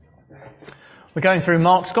We're going through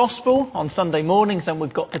Mark's Gospel on Sunday mornings, and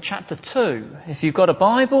we've got to chapter 2. If you've got a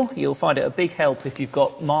Bible, you'll find it a big help if you've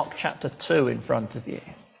got Mark chapter 2 in front of you.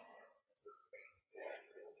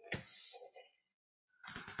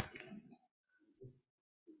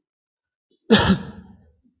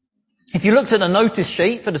 If you looked at a notice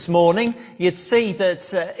sheet for this morning, you'd see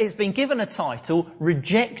that it's been given a title,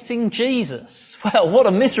 Rejecting Jesus. Well, what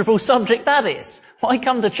a miserable subject that is. Why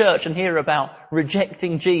come to church and hear about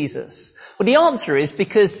rejecting Jesus? Well, the answer is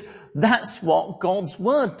because that's what God's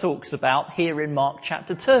Word talks about here in Mark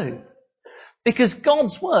chapter 2. Because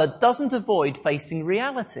God's Word doesn't avoid facing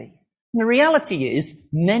reality. And the reality is,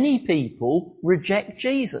 many people reject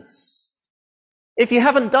Jesus. If you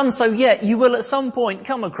haven't done so yet, you will at some point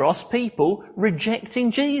come across people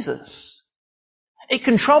rejecting Jesus. It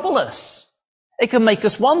can trouble us. It can make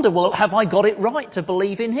us wonder, well, have I got it right to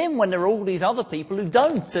believe in him when there are all these other people who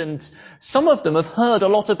don't? And some of them have heard a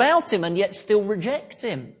lot about him and yet still reject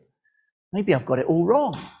him. Maybe I've got it all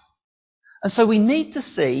wrong. And so we need to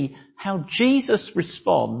see how Jesus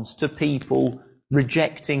responds to people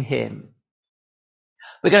rejecting him.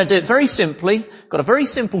 We're going to do it very simply. Got a very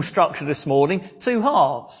simple structure this morning, 2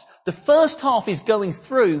 halves. The first half is going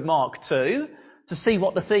through Mark 2 to see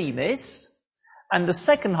what the theme is. And the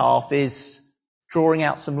second half is drawing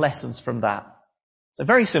out some lessons from that. So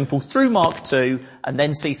very simple, through Mark 2 and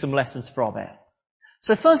then see some lessons from it.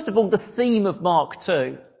 So first of all, the theme of Mark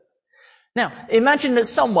 2. Now, imagine that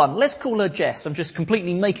someone, let's call her Jess, I'm just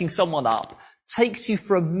completely making someone up, takes you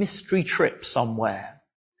for a mystery trip somewhere.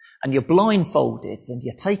 And you're blindfolded and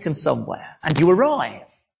you're taken somewhere and you arrive.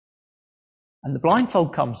 And the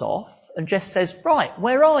blindfold comes off and Jess says, right,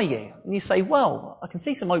 where are you? And you say, well, I can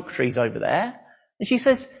see some oak trees over there. And she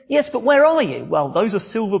says, yes, but where are you? Well, those are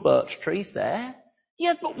silver birch trees there.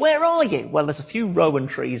 Yes, but where are you? Well, there's a few rowan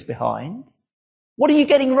trees behind. What are you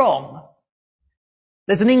getting wrong?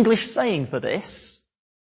 There's an English saying for this.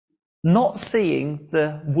 Not seeing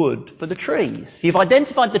the wood for the trees. You've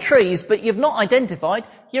identified the trees, but you've not identified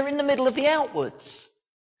you're in the middle of the outwards.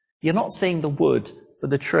 You're not seeing the wood for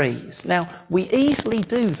the trees. Now, we easily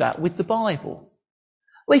do that with the Bible.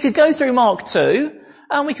 We could go through Mark 2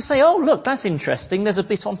 and we could say, oh, look, that's interesting. There's a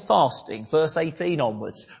bit on fasting, verse 18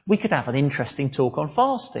 onwards. We could have an interesting talk on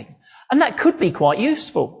fasting. And that could be quite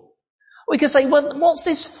useful. We could say, well, what's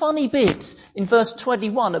this funny bit in verse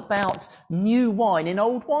 21 about new wine in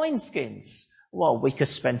old wineskins? Well, we could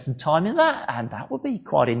spend some time in that, and that would be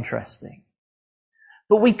quite interesting.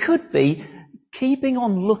 But we could be keeping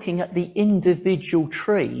on looking at the individual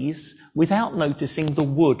trees without noticing the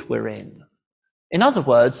wood we're in. In other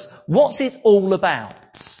words, what's it all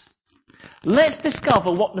about? Let's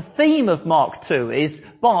discover what the theme of Mark 2 is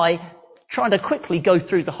by trying to quickly go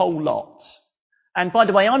through the whole lot. And by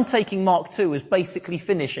the way, I'm taking Mark 2 as basically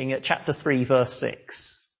finishing at chapter 3, verse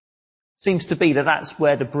 6. Seems to be that that's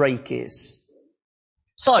where the break is.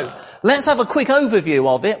 So, let's have a quick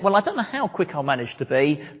overview of it. Well, I don't know how quick I'll manage to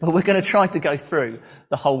be, but we're going to try to go through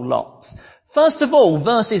the whole lot. First of all,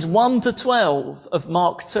 verses 1 to 12 of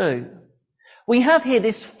Mark 2. We have here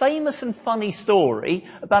this famous and funny story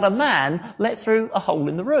about a man let through a hole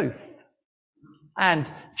in the roof.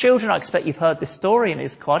 And children, I expect you've heard this story, and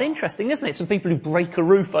it's quite interesting, isn't it? Some people who break a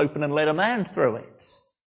roof open and let a man through it.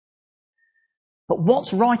 But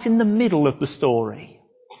what's right in the middle of the story?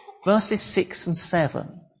 Verses 6 and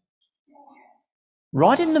 7.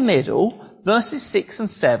 Right in the middle, verses 6 and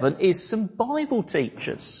 7, is some Bible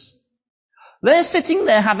teachers. They're sitting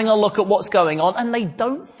there having a look at what's going on, and they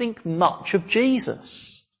don't think much of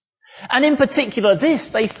Jesus. And in particular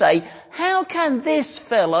this, they say, how can this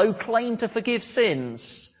fellow claim to forgive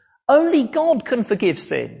sins? Only God can forgive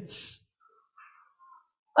sins.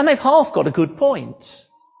 And they've half got a good point.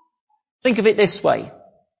 Think of it this way.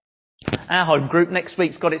 Our home group next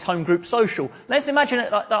week's got its home group social. Let's imagine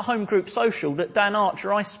it like that home group social that Dan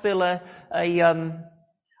Archer, I spill I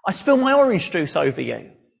spill my orange juice over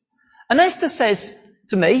you. And Esther says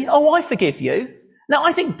to me, oh, I forgive you. Now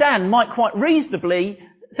I think Dan might quite reasonably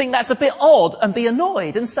think that's a bit odd and be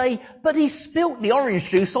annoyed and say, but he spilt the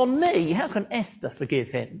orange juice on me. How can Esther forgive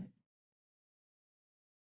him?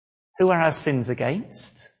 Who are our sins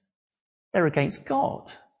against? They're against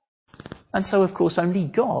God. And so, of course, only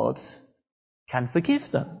God can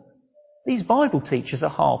forgive them. These Bible teachers are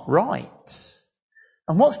half right.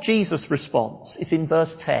 And what's Jesus' response? It's in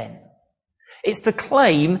verse 10. It's to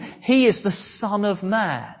claim he is the Son of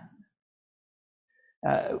Man.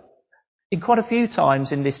 In quite a few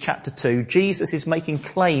times in this chapter 2, Jesus is making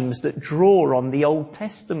claims that draw on the Old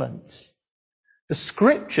Testament. the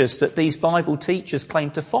scriptures that these Bible teachers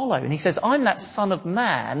claim to follow. And he says, I'm that Son of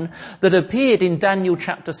Man that appeared in Daniel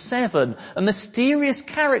chapter 7, a mysterious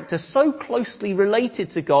character so closely related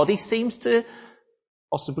to God, he seems to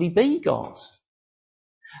possibly be God.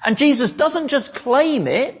 And Jesus doesn't just claim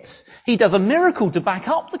it, he does a miracle to back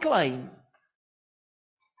up the claim.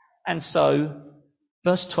 And so,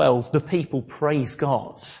 verse 12, the people praise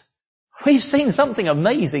God. We've seen something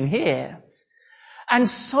amazing here. And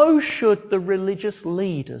so should the religious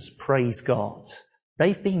leaders praise God.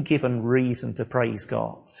 They've been given reason to praise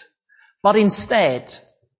God. But instead,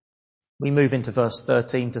 we move into verse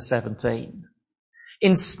 13 to 17.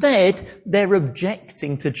 Instead, they're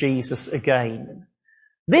objecting to Jesus again.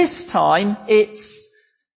 This time, it's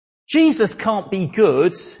Jesus can't be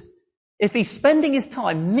good if he's spending his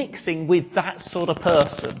time mixing with that sort of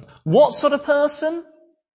person. What sort of person?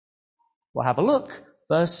 Well, have a look.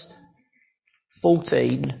 Verse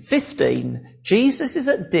 15, Jesus is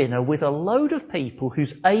at dinner with a load of people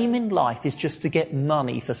whose aim in life is just to get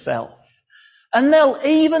money for self. And they'll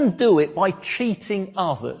even do it by cheating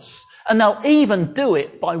others. And they'll even do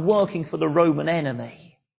it by working for the Roman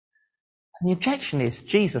enemy. And the objection is,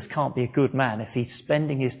 Jesus can't be a good man if he's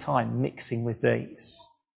spending his time mixing with these.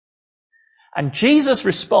 And Jesus'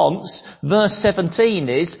 response, verse 17,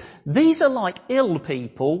 is, these are like ill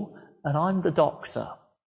people, and I'm the doctor.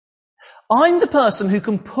 I'm the person who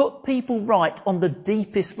can put people right on the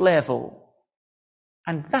deepest level.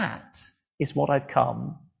 And that is what I've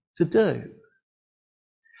come to do.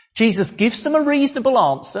 Jesus gives them a reasonable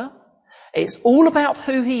answer. It's all about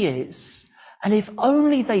who he is. And if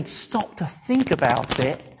only they'd stop to think about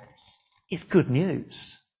it, it's good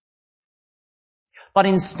news. But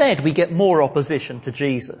instead, we get more opposition to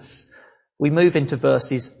Jesus. We move into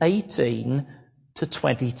verses 18 to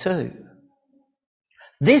 22.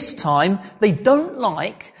 This time, they don't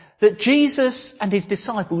like that Jesus and his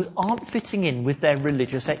disciples aren't fitting in with their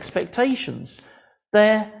religious expectations.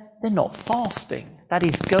 They're not fasting. That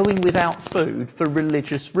is, going without food for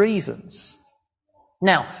religious reasons.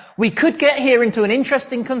 Now, we could get here into an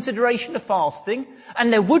interesting consideration of fasting,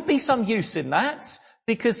 and there would be some use in that,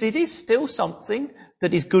 because it is still something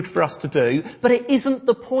that is good for us to do, but it isn't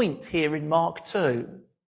the point here in Mark 2.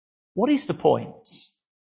 What is the point?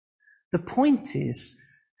 The point is,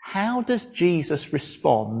 how does Jesus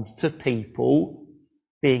respond to people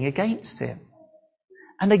being against him?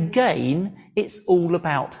 And again, it's all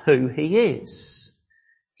about who he is.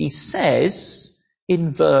 He says in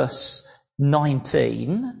verse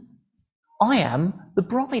 19, I am the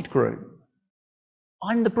bridegroom.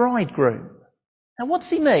 I'm the bridegroom. Now, what's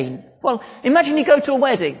he mean? Well, imagine you go to a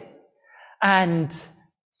wedding, and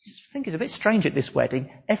I think it's a bit strange at this wedding.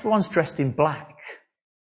 Everyone's dressed in black.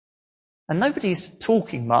 And nobody's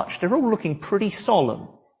talking much. They're all looking pretty solemn.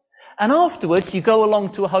 And afterwards, you go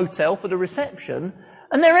along to a hotel for the reception,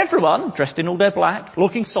 and everyone, dressed in all their black,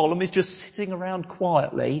 looking solemn, is just sitting around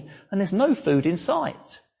quietly, and there's no food in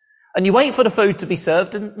sight. And you wait for the food to be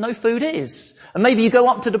served, and no food is. And maybe you go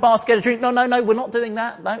up to the bar to get a drink. No, we're not doing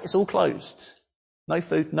that. No, it's all closed. No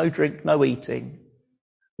food, no drink, no eating.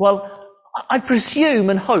 Well, I presume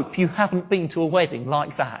and hope you haven't been to a wedding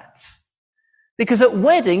like that. Because at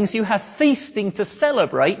weddings you have feasting to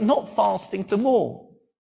celebrate, not fasting to mourn.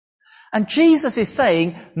 And Jesus is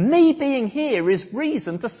saying, me being here is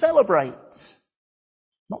reason to celebrate,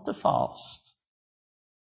 not to fast.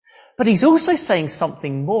 But he's also saying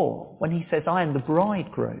something more when he says, I am the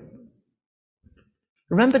bridegroom.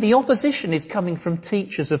 Remember, the opposition is coming from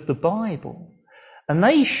teachers of the Bible. And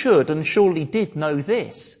they should and surely did know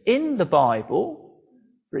this. In the Bible,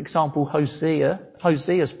 for example,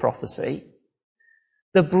 Hosea's prophecy,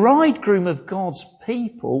 the bridegroom of God's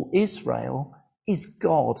people, Israel, is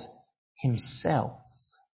God himself.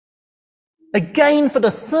 Again, for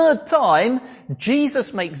the third time,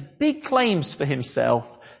 Jesus makes big claims for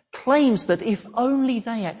himself, claims that if only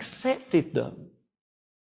they accepted them,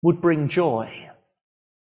 would bring joy.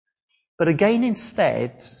 But again,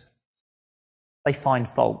 instead, they find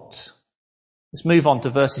fault. Let's move on to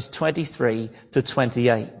verses 23 to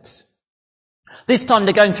 28. This time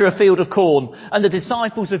they're going through a field of corn, and the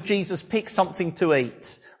disciples of Jesus pick something to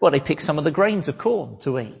eat. Well, they pick some of the grains of corn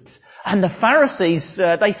to eat. And the Pharisees,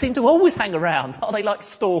 they seem to always hang around. Are they like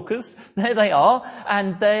stalkers? There they are.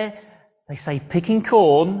 And they say, picking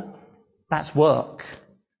corn, that's work.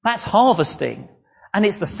 That's harvesting. And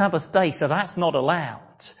it's the Sabbath day, so that's not allowed.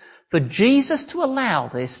 For Jesus to allow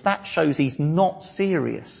this, that shows he's not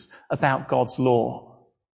serious about God's law.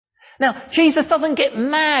 Now, Jesus doesn't get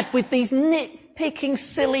mad with these nitpicking,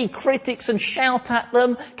 silly critics and shout at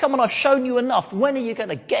them, come on, I've shown you enough. When are you going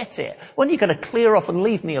to get it? When are you going to clear off and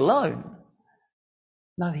leave me alone?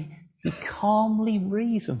 No, he calmly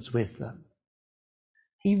reasons with them.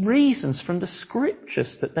 He reasons from the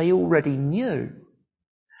scriptures that they already knew.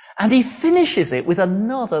 And he finishes it with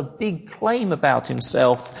another big claim about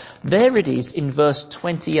himself. There it is in verse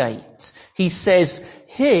 28. He says,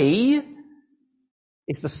 he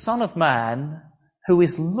is the Son of Man who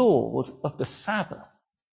is Lord of the Sabbath.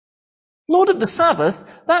 Lord of the Sabbath?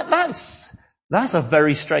 That's a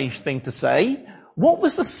very strange thing to say. What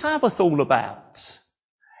was the Sabbath all about?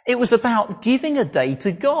 It was about giving a day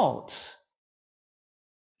to God.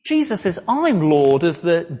 Jesus says, I'm Lord of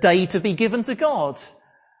the day to be given to God.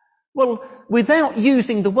 Well, without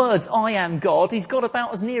using the words, I am God, he's got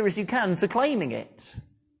about as near as you can to claiming it.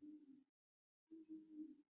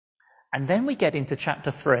 And then we get into chapter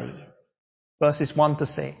 3, verses 1 to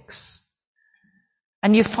 6.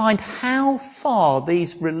 And you find how far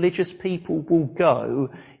these religious people will go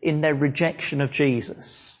in their rejection of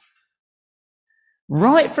Jesus.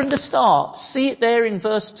 Right from the start, see it there in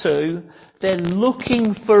verse 2, they're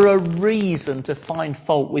looking for a reason to find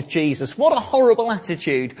fault with Jesus. What a horrible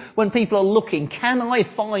attitude when people are looking, can I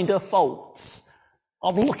find a fault?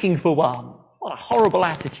 I'm looking for one. What a horrible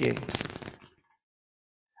attitude.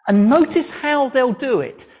 And notice how they'll do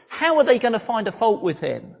it. How are they going to find a fault with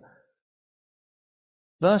him?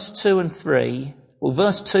 Verse 2 and 3, well,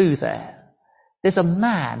 verse 2 there's a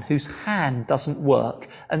man whose hand doesn't work,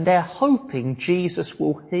 and they're hoping Jesus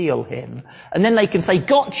will heal him. And then they can say,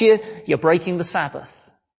 got you, you're breaking the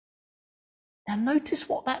Sabbath. Now notice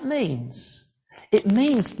what that means. It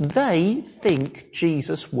means they think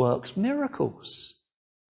Jesus works miracles.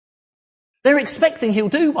 They're expecting he'll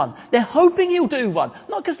do one. They're hoping he'll do one.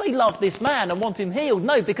 Not because they love this man and want him healed.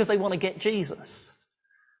 No, because they want to get Jesus.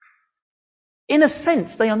 In a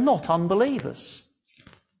sense, they are not unbelievers.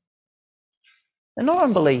 They're not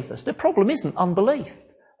unbelievers. Their problem isn't unbelief.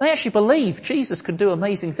 They actually believe Jesus can do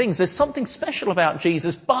amazing things. There's something special about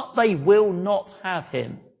Jesus, but they will not have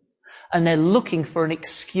him. And they're looking for an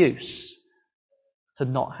excuse to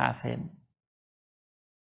not have him.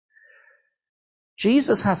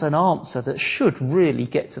 Jesus has an answer that should really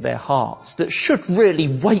get to their hearts, that should really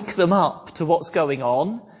wake them up to what's going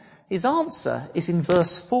on. His answer is in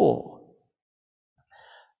verse 4.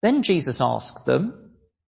 Then Jesus asked them,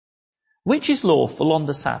 which is lawful on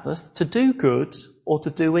the Sabbath, to do good or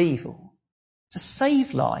to do evil, to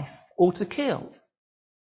save life or to kill?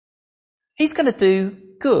 He's going to do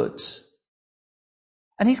good.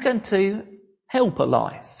 And he's going to help a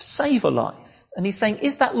life, save a life. And he's saying,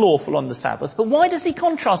 is that lawful on the Sabbath? But why does he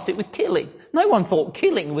contrast it with killing? No one thought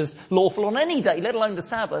killing was lawful on any day, let alone the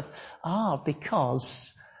Sabbath.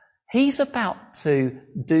 Because he's about to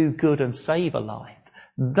do good and save a life.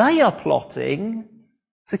 They are plotting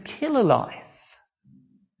to kill a life.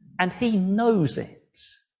 And he knows it.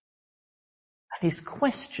 And his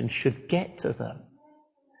question should get to them.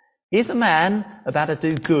 Here's a man about to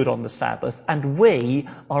do good on the Sabbath, and we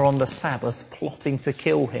are on the Sabbath plotting to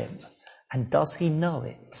kill him. And does he know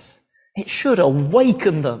it? It should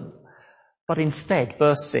awaken them. But instead,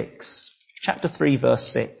 verse 6, chapter 3, verse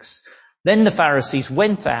 6, then the Pharisees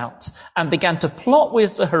went out and began to plot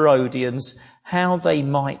with the Herodians how they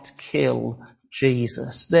might kill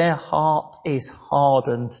Jesus. Their heart is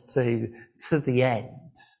hardened to the end.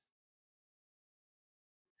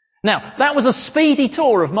 Now, that was a speedy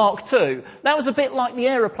tour of Mark 2. That was a bit like the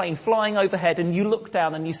aeroplane flying overhead and you look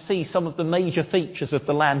down and you see some of the major features of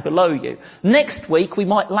the land below you. Next week we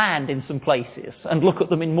might land in some places and look at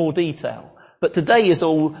them in more detail. But today is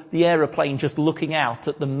all the aeroplane just looking out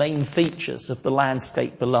at the main features of the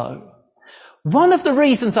landscape below. One of the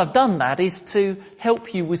reasons I've done that is to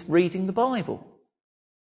help you with reading the Bible.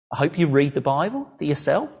 I hope you read the Bible for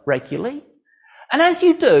yourself regularly. And as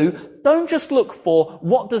you do, don't just look for,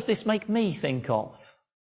 what does this make me think of?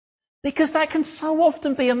 Because that can so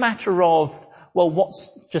often be a matter of, well, what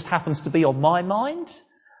just happens to be on my mind?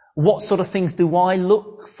 What sort of things do I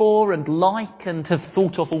look for and like and have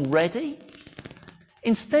thought of already?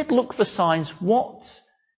 Instead, look for signs. What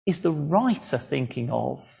is the writer thinking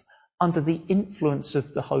of under the influence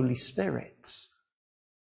of the Holy Spirit?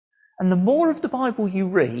 And the more of the Bible you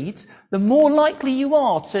read, the more likely you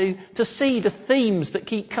are to see the themes that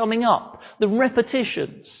keep coming up, the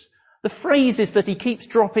repetitions, the phrases that he keeps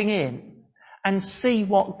dropping in, and see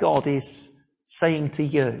what God is saying to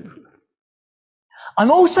you. I'm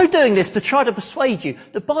also doing this to try to persuade you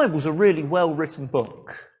the Bible's a really well-written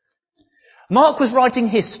book. Mark was writing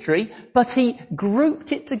history, but he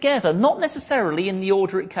grouped it together, not necessarily in the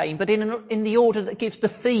order it came, but in the order that gives the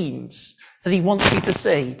themes that he wants you to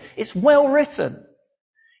see. It's well written.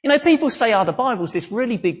 You know, people say, the Bible's this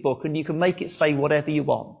really big book and you can make it say whatever you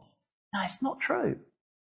want. No, it's not true.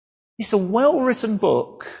 It's a well-written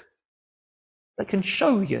book that can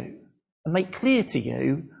show you and make clear to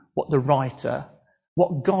you what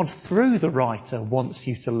God through the writer wants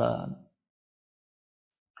you to learn.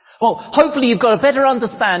 Well, hopefully you've got a better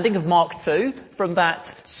understanding of Mark 2 from that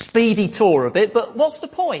speedy tour of it, but what's the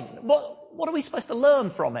point? What are we supposed to learn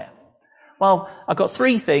from it? Well, I've got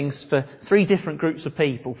 3 things for 3 different groups of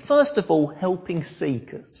people. First of all, helping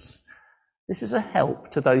seekers. This is a help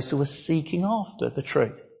to those who are seeking after the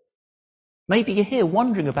truth. Maybe you're here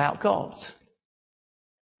wondering about God.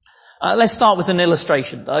 Let's start with an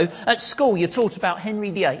illustration, though. At school, you're taught about Henry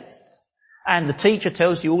VIII. And the teacher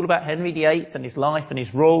tells you all about Henry VIII and his life and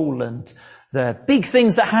his rule and the big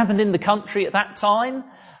things that happened in the country at that time.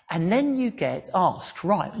 And then you get asked,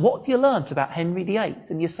 right, what have you learnt about Henry VIII?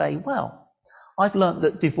 And you say, well, I've learnt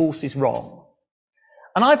that divorce is wrong.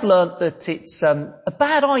 And I've learnt that it's a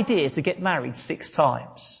bad idea to get married 6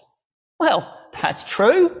 times. Well, that's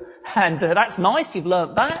true. And that's nice. You've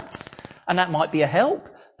learnt that. And that might be a help.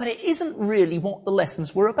 But it isn't really what the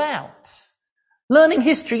lessons were about. Learning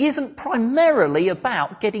history isn't primarily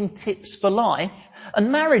about getting tips for life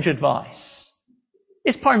and marriage advice.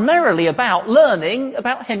 It's primarily about learning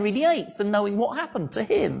about Henry VIII and knowing what happened to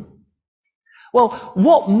him. Well,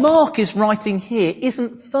 what Mark is writing here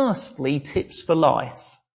isn't firstly tips for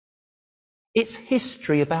life. It's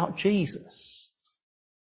history about Jesus.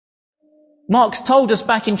 Mark's told us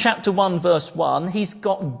back in chapter 1 verse 1, he's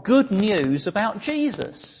got good news about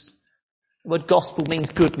Jesus. The word gospel means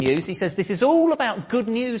good news. He says this is all about good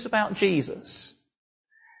news about Jesus.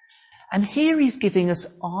 And here he's giving us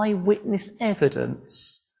eyewitness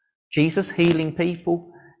evidence. Jesus healing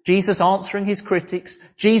people, Jesus answering his critics,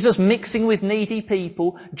 Jesus mixing with needy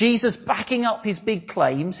people, Jesus backing up his big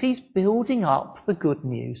claims. He's building up the good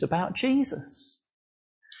news about Jesus.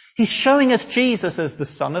 He's showing us Jesus as the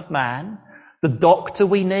Son of Man, the doctor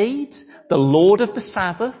we need, the Lord of the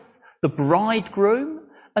Sabbath, the bridegroom,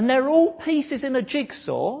 and they're all pieces in a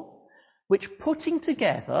jigsaw which, putting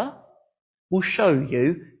together, will show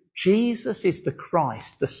you Jesus is the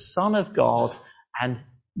Christ, the Son of God, and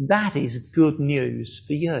that is good news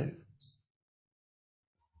for you.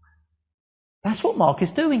 That's what Mark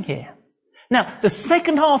is doing here. Now, the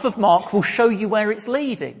second half of Mark will show you where it's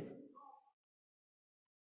leading.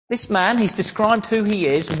 This man, he's described who he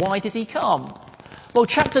is. Why did he come? Well,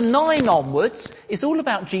 chapter 9 onwards is all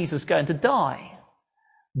about Jesus going to die.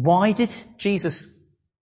 Why did Jesus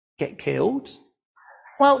get killed?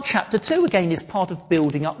 Well, chapter 2 again is part of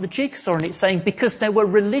building up the jigsaw, and it's saying because there were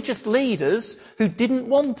religious leaders who didn't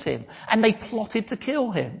want him and they plotted to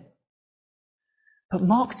kill him. But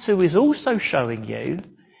Mark 2 is also showing you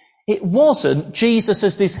it wasn't Jesus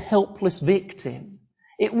as this helpless victim.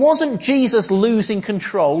 It wasn't Jesus losing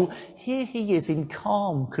control. Here he is in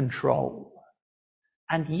calm control.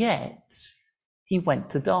 And yet he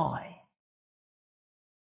went to die.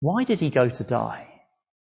 Why did he go to die?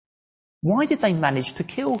 Why did they manage to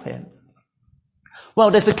kill him?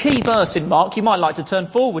 Well, there's a key verse in Mark. You might like to turn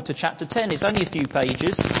forward to chapter 10. It's only a few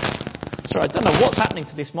pages. Sorry, I don't know what's happening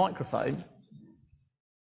to this microphone.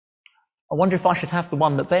 I wonder if I should have the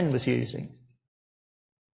one that Ben was using.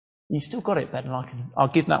 You still got it, Ben, and I'll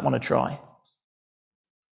give that one a try.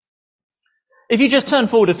 If you just turn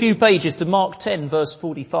forward a few pages to Mark 10, verse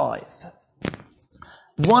 45.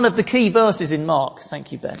 One of the key verses in Mark.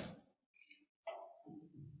 Thank you, Ben.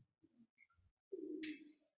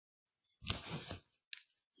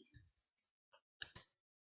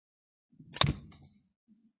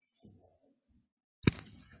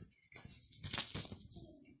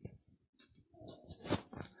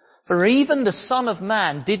 For even the Son of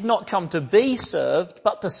Man did not come to be served,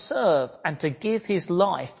 but to serve and to give his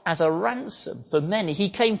life as a ransom for many. He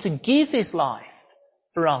came to give his life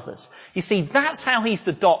for others. You see, that's how he's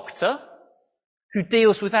the doctor who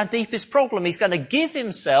deals with our deepest problem. He's going to give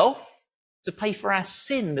himself to pay for our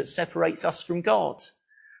sin that separates us from God.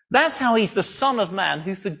 That's how he's the Son of Man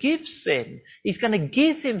who forgives sin. He's going to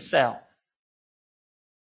give himself.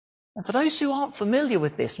 And for those who aren't familiar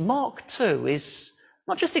with this, Mark 2 is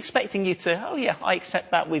not just expecting you to, oh yeah, I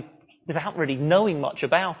accept that without really knowing much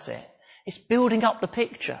about it. It's building up the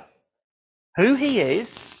picture. Who he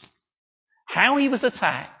is, how he was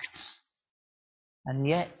attacked, and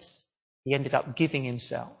yet he ended up giving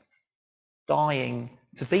himself, dying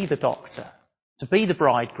to be the doctor, to be the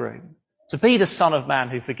bridegroom, to be the Son of Man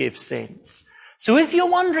who forgives sins. So if you're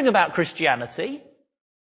wondering about Christianity,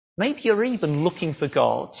 maybe you're even looking for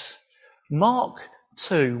God, Mark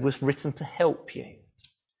 2 was written to help you.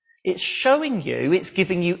 It's showing you, it's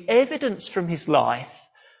giving you evidence from his life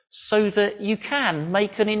so that you can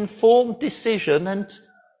make an informed decision and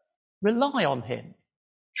rely on him.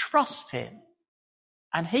 trust him,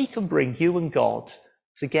 and he can bring you and God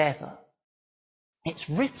together. It's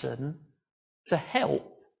written to help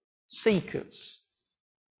seekers.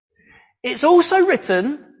 It's also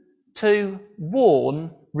written to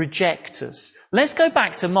warn rejectors. Let's go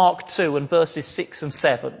back to Mark 2 and verses 6 and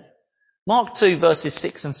 7. Mark 2 verses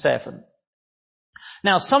 6 and 7.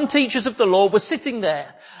 Now some teachers of the law were sitting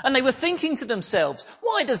there, and they were thinking to themselves,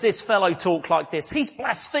 why does this fellow talk like this? He's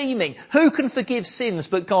blaspheming. Who can forgive sins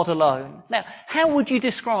but God alone? Now, how would you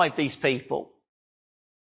describe these people?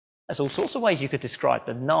 There's all sorts of ways you could describe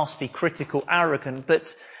them. Nasty, critical, arrogant,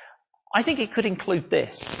 but I think it could include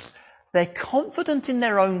this. They're confident in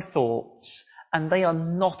their own thoughts, and they are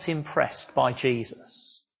not impressed by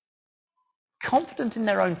Jesus. Confident in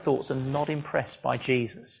their own thoughts and not impressed by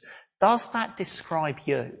Jesus. Does that describe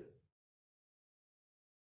you?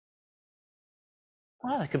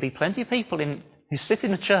 Well, there could be plenty of people who sit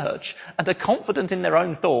in a church and are confident in their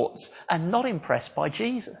own thoughts and not impressed by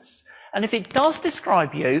Jesus. And if it does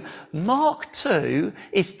describe you, Mark 2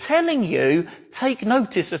 is telling you, take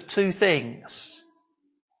notice of two things.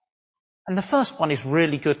 And the first one is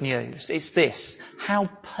really good news. It's this, how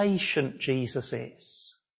patient Jesus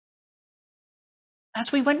is.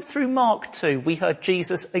 As we went through Mark 2, we heard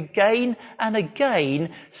Jesus again and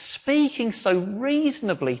again speaking so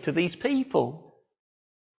reasonably to these people.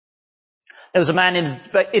 There was a man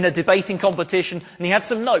in a debating competition, and he had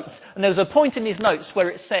some notes, and there was a point in his notes where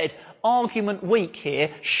it said, argument weak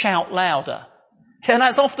here, shout louder. And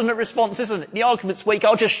that's often a response, isn't it? The argument's weak,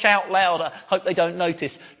 I'll just shout louder, hope they don't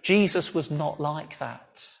notice. Jesus was not like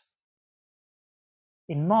that.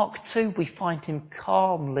 In Mark 2, we find him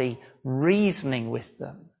calmly reasoning with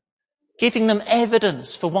them, giving them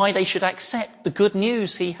evidence for why they should accept the good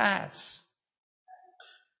news he has,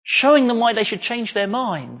 showing them why they should change their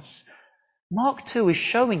minds. Mark 2 is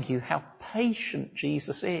showing you how patient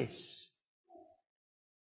Jesus is.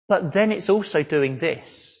 But then it's also doing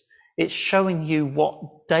this. It's showing you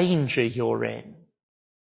what danger you're in.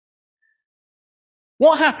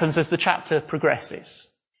 What happens as the chapter progresses?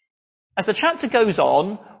 As the chapter goes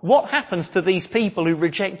on, what happens to these people who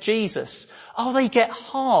reject Jesus? Oh, they get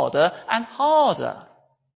harder and harder.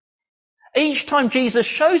 Each time Jesus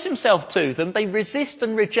shows himself to them, they resist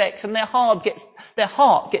and reject, and their heart gets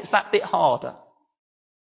that bit harder.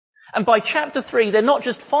 And by chapter 3, they're not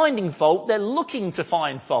just finding fault, they're looking to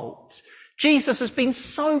find fault. Jesus has been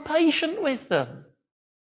so patient with them.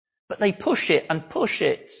 But they push it, and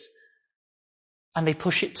they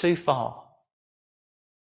push it too far.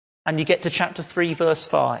 And you get to chapter 3, verse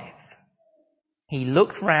 5. He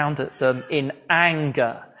looked round at them in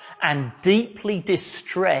anger and deeply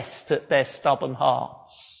distressed at their stubborn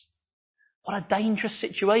hearts. What a dangerous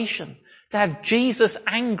situation to have Jesus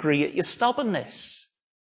angry at your stubbornness.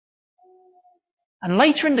 And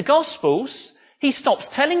later in the Gospels, he stops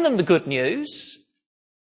telling them the good news.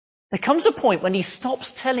 There comes a point when he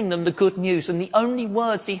stops telling them the good news, and the only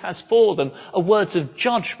words he has for them are words of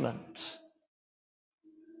judgment.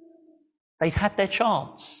 They've had their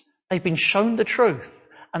chance. They've been shown the truth,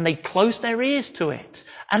 and they've closed their ears to it.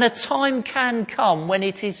 And a time can come when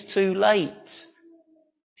it is too late.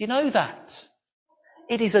 Do you know that?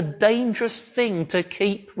 It is a dangerous thing to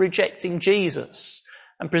keep rejecting Jesus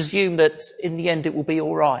and presume that in the end it will be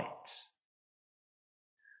all right.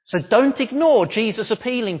 So don't ignore Jesus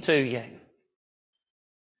appealing to you.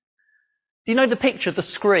 Do you know the picture, the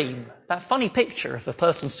scream? That funny picture of a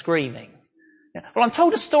person screaming. Well, I'm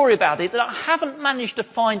told a story about it that I haven't managed to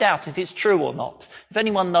find out if it's true or not. If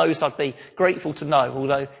anyone knows, I'd be grateful to know,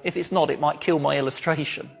 although if it's not, it might kill my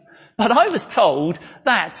illustration. But I was told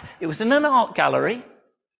that it was in an art gallery,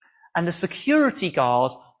 and the security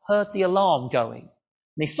guard heard the alarm going.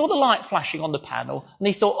 And he saw the light flashing on the panel, and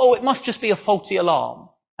he thought, oh, it must just be a faulty alarm.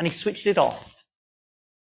 And he switched it off.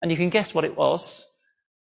 And you can guess what it was.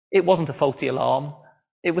 It wasn't a faulty alarm.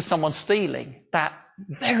 It was someone stealing that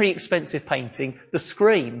very expensive painting, The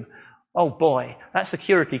Scream. Oh boy, that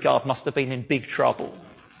security guard must have been in big trouble.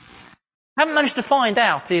 Haven't managed to find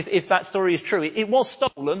out if that story is true. It was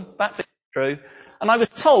stolen, that bit is true. And I was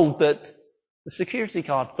told that the security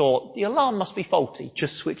guard thought, the alarm must be faulty,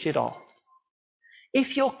 just switch it off.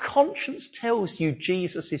 If your conscience tells you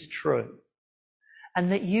Jesus is true,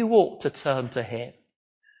 and that you ought to turn to him,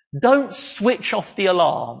 don't switch off the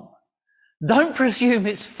alarm. Don't presume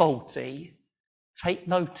it's faulty. Take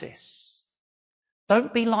notice.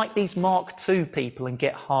 Don't be like these Mark 2 people and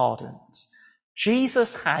get hardened.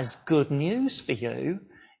 Jesus has good news for you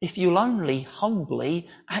if you'll only humbly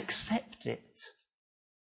accept it.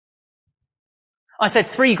 I said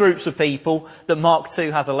 3 groups of people that Mark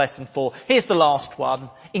 2 has a lesson for. Here's the last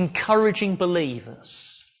one, encouraging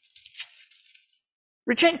believers.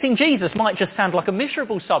 Rejecting Jesus might just sound like a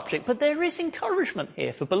miserable subject, but there is encouragement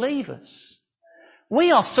here for believers.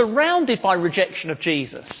 We are surrounded by rejection of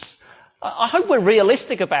Jesus. I hope we're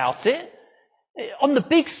realistic about it. On the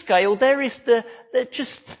big scale, there is the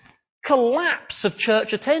just collapse of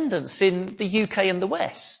church attendance in the UK and the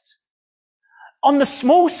West. On the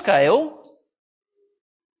small scale,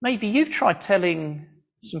 maybe you've tried telling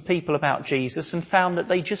some people about Jesus and found that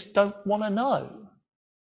they just don't want to know.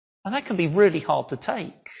 And that can be really hard to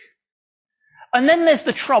take. And then there's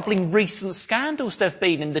the troubling recent scandals there have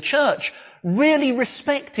been in the church. Really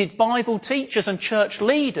respected Bible teachers and church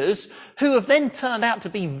leaders who have then turned out to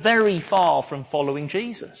be very far from following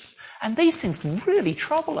Jesus. And these things can really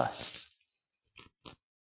trouble us.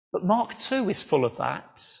 But Mark 2 is full of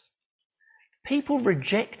that. People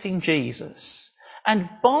rejecting Jesus and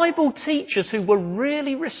Bible teachers who were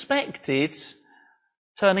really respected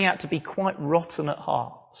turning out to be quite rotten at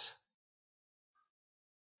heart.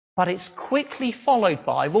 But it's quickly followed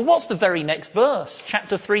by, well, what's the very next verse?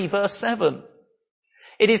 Chapter 3, verse 7.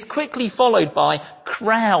 It is quickly followed by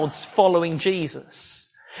crowds following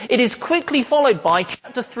Jesus. It is quickly followed by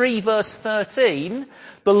chapter 3, verse 13.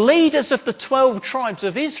 The leaders of the 12 tribes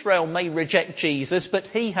of Israel may reject Jesus, but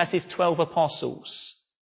he has his 12 apostles.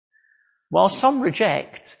 While some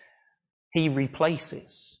reject, he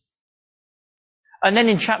replaces. And then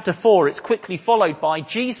in chapter 4, it's quickly followed by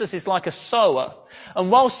Jesus is like a sower.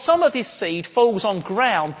 And while some of his seed falls on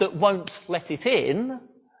ground that won't let it in,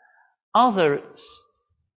 other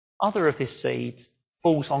of his seed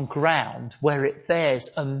falls on ground where it bears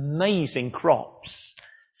amazing crops.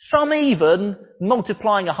 Some even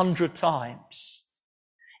multiplying 100 times.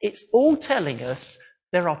 It's all telling us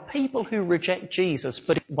there are people who reject Jesus,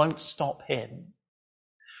 but it won't stop him.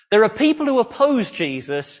 There are people who oppose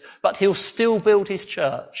Jesus, but he'll still build his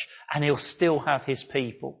church and he'll still have his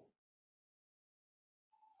people.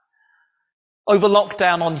 Over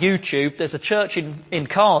lockdown on YouTube, there's a church in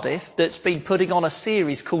Cardiff that's been putting on a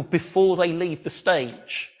series called Before They Leave the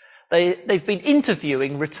Stage. They've been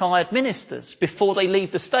interviewing retired ministers before they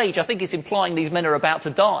leave the stage. I think it's implying these men are about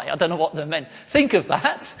to die. I don't know what the men think of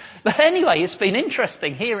that. But anyway, it's been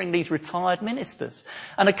interesting hearing these retired ministers.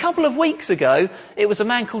 And a couple of weeks ago, it was a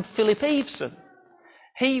man called Philip Eveson.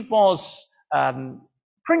 He was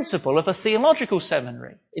principal of a theological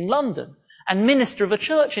seminary in London and minister of a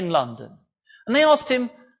church in London. And they asked him,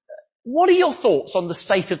 what are your thoughts on the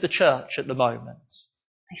state of the church at the moment?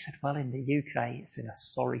 He said, well, in the UK, it's in a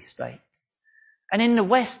sorry state. And in the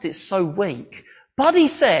West, it's so weak. But he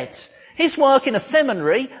said, his work in a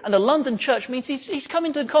seminary and a London church means he's come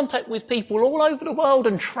into contact with people all over the world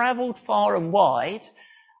and travelled far and wide.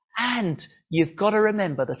 And you've got to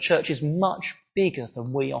remember the church is much bigger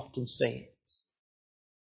than we often see it.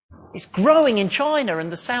 It's growing in China and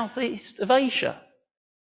the southeast of Asia.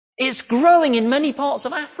 It's growing in many parts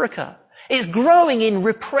of Africa. It's growing in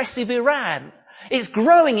repressive Iran. It's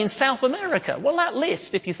growing in South America. Well, that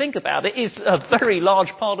list, if you think about it, is a very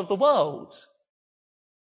large part of the world.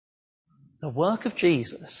 The work of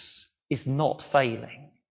Jesus is not failing.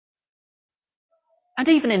 And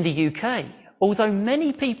even in the UK, although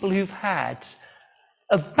many people who've had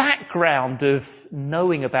a background of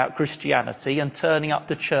knowing about Christianity and turning up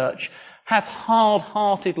to church have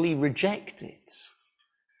hard-heartedly rejected,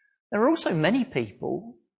 there are also many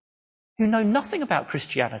people who know nothing about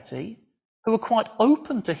Christianity who are quite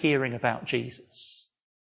open to hearing about Jesus.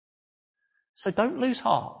 So don't lose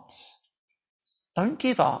heart. Don't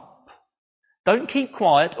give up. Don't keep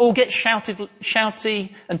quiet or get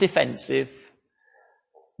shouty and defensive.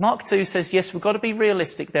 Mark 2 says, yes, we've got to be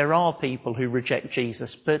realistic. There are people who reject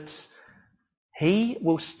Jesus, but he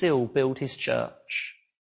will still build his church.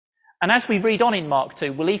 And as we read on in Mark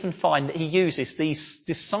 2, we'll even find that he uses these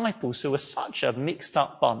disciples who are such a mixed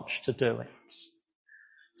up bunch to do it.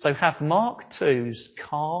 So have Mark 2's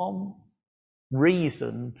calm,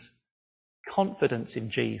 reasoned confidence in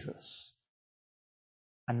Jesus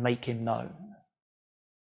and make him known.